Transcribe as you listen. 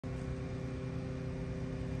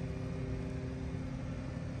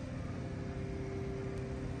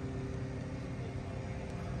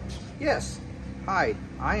Yes. Hi,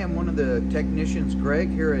 I am one of the technicians, Greg,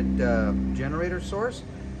 here at Generator Source,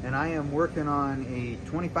 and I am working on a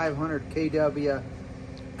 2500 kW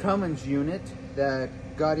Cummins unit that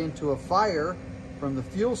got into a fire from the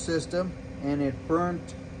fuel system, and it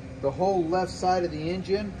burnt the whole left side of the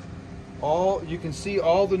engine. You can see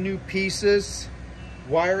all the new pieces,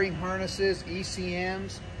 wiring harnesses,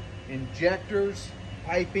 ECMs, injectors,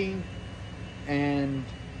 piping, and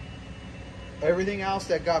everything else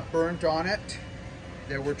that got burnt on it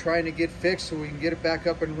that we're trying to get fixed so we can get it back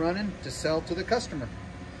up and running to sell to the customer.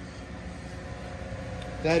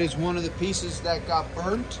 That is one of the pieces that got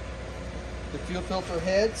burnt. The fuel filter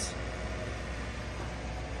heads.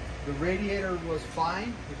 The radiator was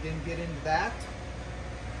fine. It didn't get into that.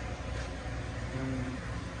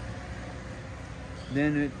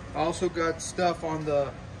 Then it also got stuff on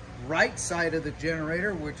the right side of the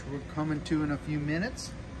generator, which we're coming to in a few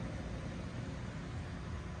minutes.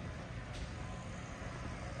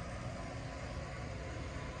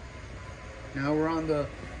 Now we're on the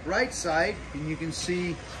right side, and you can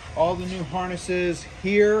see all the new harnesses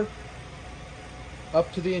here,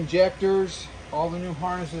 up to the injectors, all the new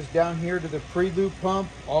harnesses down here to the pre-lube pump,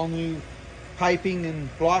 all new piping and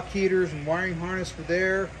block heaters and wiring harness for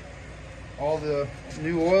there, all the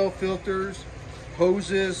new oil filters,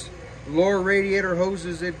 hoses, lower radiator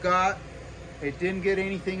hoses they've got. It didn't get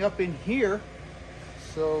anything up in here,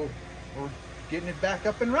 so we're getting it back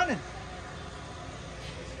up and running.